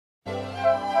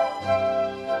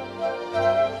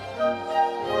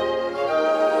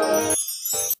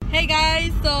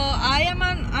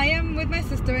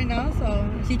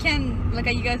can't look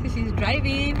at you guys because she's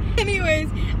driving. Anyways,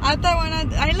 I thought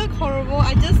I look horrible.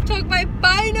 I just took my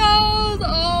finals.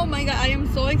 Oh my god, I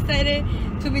am so excited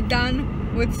to be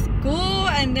done with school,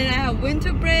 and then I have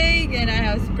winter break, and I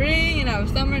have spring, and I have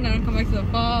summer, and then I'll come back to the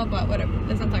fall, but whatever,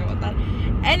 let's not talk about that.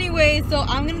 Anyway, so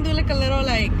I'm gonna do like a little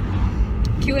like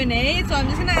Q&A, so I'm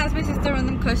just gonna ask my sister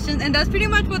random questions, and that's pretty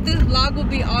much what this vlog will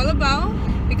be all about,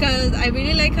 because I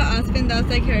really like how Aspen does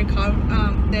like her car,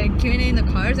 the Q&A in the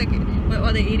cars, like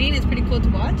while they're eating. It's pretty cool to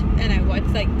watch, and I watched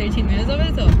like 13 minutes of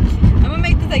it, so I'm gonna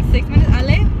make this like 6 minutes.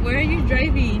 Ale, where are you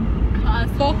driving?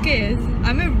 Awesome. Focus.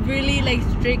 I'm a really like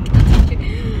strict teacher.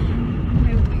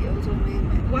 My wheels, oh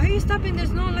man, why are you stopping?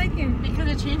 There's no light here. Because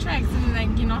the train tracks, and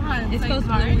like, you know how it's like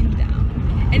slowing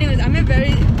down. Anyways, I'm a very...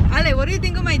 Ale, what do you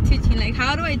think of my teaching? Like,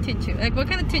 how do I teach you? Like, what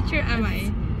kind of teacher am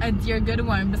I? You're a good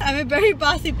one. I'm a very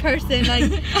bossy person. Like,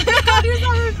 I've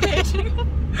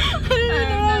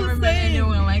never met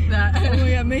anyone like that. Oh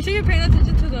my god, make sure you're paying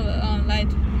attention to the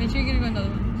light. Make sure you're gonna go another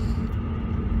one.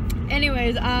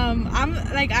 Anyways, I'm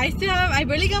like, I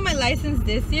barely got my license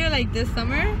this year, like this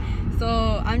summer.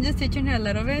 So I'm just teaching her a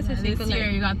little bit. So she this year,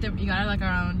 you got it like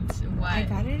around what? I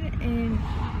got it in...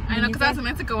 I know, because I was in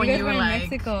Mexico when you were like...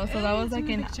 Mexico, so that was like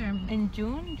in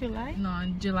June, July? No,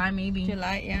 in July maybe.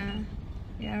 July, yeah.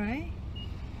 Yeah, right?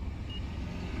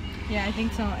 Yeah, I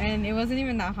think so. And it wasn't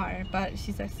even that hard, but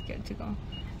she's like scared to go.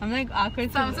 I'm like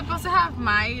awkward. So I'm supposed to have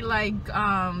my like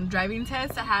driving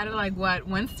test. I had it like what,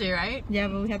 Wednesday, right? Yeah,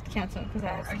 but we have to cancel because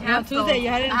I canceled. Tuesday. You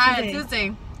had it on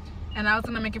Tuesday. And I was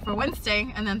gonna make it for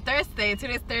Wednesday, and then Thursday, 2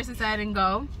 days Thursday, so I didn't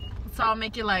go. So I'll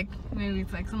make it like maybe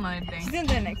it's like some other day. She's gonna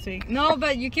do it next week. No,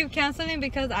 but you keep canceling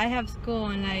because I have school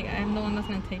and like I'm the one that's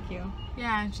gonna take you.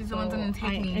 Yeah, she's the one that's gonna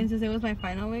take me. And since it was my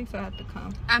final week, so I have to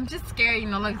come. I'm just scared, you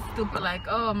know, like stupid, like,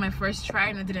 oh, my first try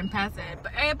and I didn't pass it.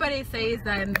 But everybody says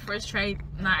that in the first try,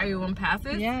 not everyone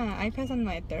passes. Yeah, I passed on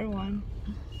my third one.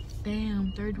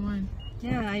 Damn, third one.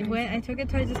 Yeah, I took it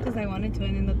twice just because I wanted to,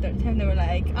 and then the third time they were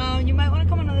like, you might want to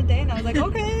come another day, and I was like,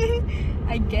 okay,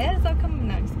 I guess I'll come.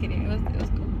 No, I'm just kidding. It was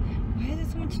cool. Why is there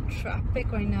so much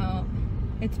traffic right now?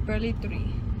 It's barely 3.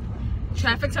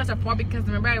 Traffic starts at 4 because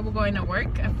remember I will go into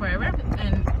work at forever,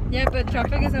 and yeah, but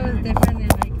traffic is always different in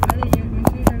like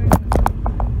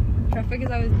traffic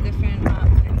is always different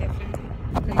in different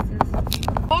places.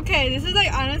 Okay, this is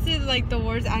like honestly like the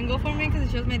worst angle for me because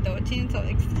it shows my doting, so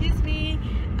excuse me.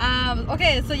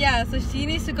 Okay, so yeah, so she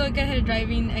needs to go get her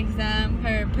driving exam,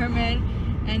 her permit,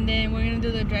 and then we're gonna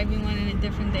do the driving one in a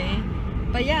different day.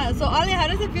 But yeah, so Ali, how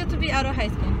does it feel to be out of high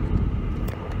school?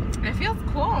 It feels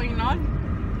cool, you know.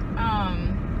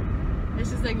 It's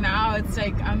just like now it's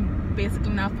like I'm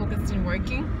basically now focused on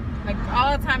working. Like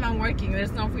all the time I'm working.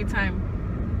 There's no free time,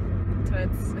 so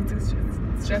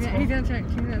it's stressful. He's gonna try.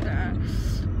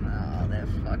 Oh, that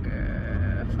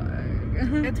fucker.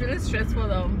 Fuck. It's really stressful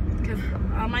though, because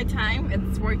all my time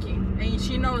it's working, and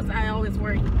she knows I always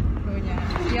work. Oh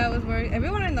yeah, yeah, I was working.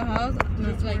 Everyone in the house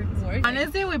was like working.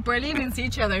 Honestly, we barely even see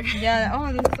each other. Yeah.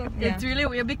 Oh, this is so. Yeah. It's really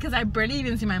weird because I barely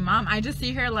even see my mom. I just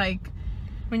see her like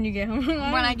when you get home.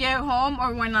 When I get home,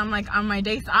 or when I'm like on my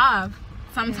days off.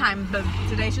 Sometimes, but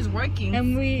today she's working.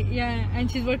 And and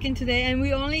she's working today, and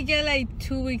we only get like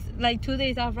 2 weeks, like 2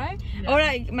 days off, right? Yeah. Or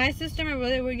like my sister and my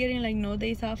brother were getting like no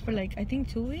days off for like I think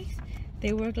 2 weeks.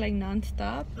 They work like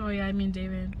non-stop. Oh yeah, I mean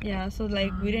David. Yeah, so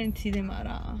like we didn't see them at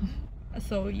all.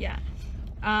 So yeah.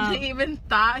 He even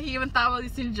thought I was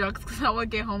using drugs because I would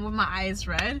get home with my eyes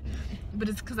red, but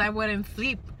it's because I wouldn't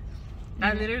sleep.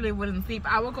 I literally wouldn't sleep.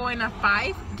 I would go in at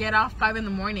 5, get off 5 in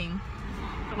the morning.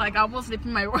 Like I will sleep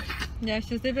in my work. Yeah,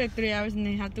 she'll sleep like 3 hours and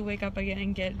then have to wake up again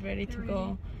and get ready to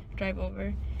go drive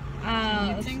over.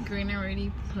 It's in green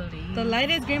already, please. The light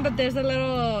is green, but there's a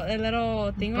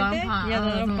little thing right there. Huh? Yeah, the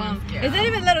little bump. It's not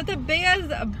even little. It's a big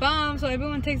ass bump, so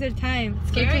everyone takes their time.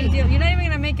 Scary. You're not even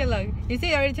gonna make it look. You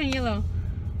see, it already turned yellow.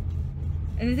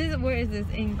 And this is, where is this?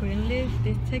 In Greenleaf.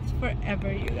 This takes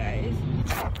forever, you guys.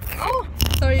 Oh,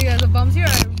 sorry, you guys. The bumps here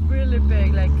are really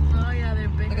big. Like, oh yeah, they're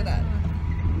big. Look at that.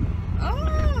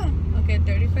 Oh, okay,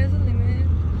 35 is the limit.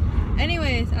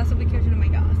 Anyways, also be careful. Oh my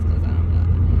gosh, goes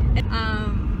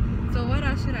on. So what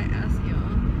else should I ask you? I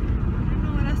don't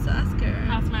know what else to ask her.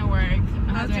 How's my work?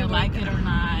 How do I like it or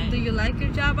not? Do you like your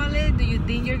job, Ale? Do you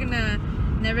think you're gonna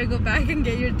never go back and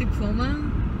get your diploma?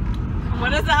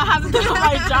 What does that have to do with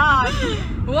my job?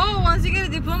 Well, once you get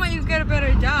a diploma, you get a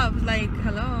better job. Like,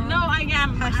 hello. No, I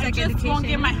am. I just education. Won't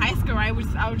get my high school, right?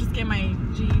 I would just get my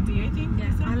GED, I think.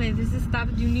 Yeah, Ale, this is stop.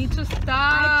 You need to stop.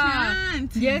 I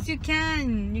can't. Yes, you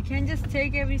can. You can't just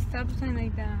take every stop sign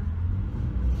like that.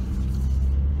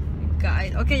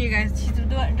 Guys, okay, you guys, she's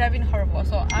driving horrible,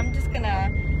 so I'm just gonna.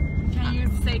 Can you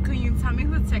tell me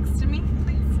who texted me,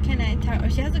 please? can I tell her?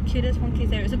 She has the cutest phone case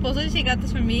ever. Supposedly she got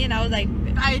this for me, and I was like,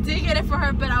 I did get it for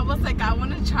her, but I was like, I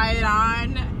want to try it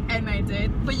on, and I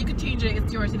did. But you could change it.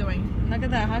 It's yours either way. look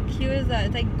at that. How cute is that?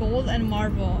 It's like gold and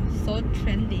marble. So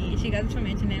trendy. She got this from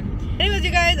H&M. Anyways,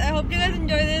 you guys, I hope you guys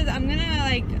enjoy this. I'm gonna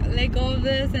like let go of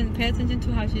this and pay attention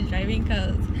to how she's driving,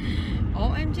 cause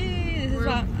OMG, this is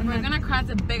what we're gonna cross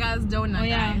a big ass donut. Oh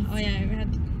yeah, guys. oh yeah, we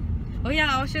had. Oh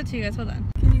yeah, I'll show it to you guys. Hold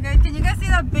on. Can you guys see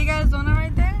that big ass donut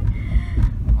right there?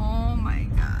 Oh my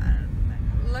god.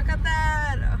 Look at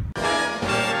that.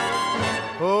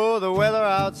 Oh, the weather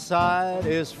outside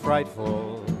is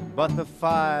frightful, but the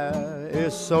fire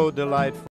is so delightful.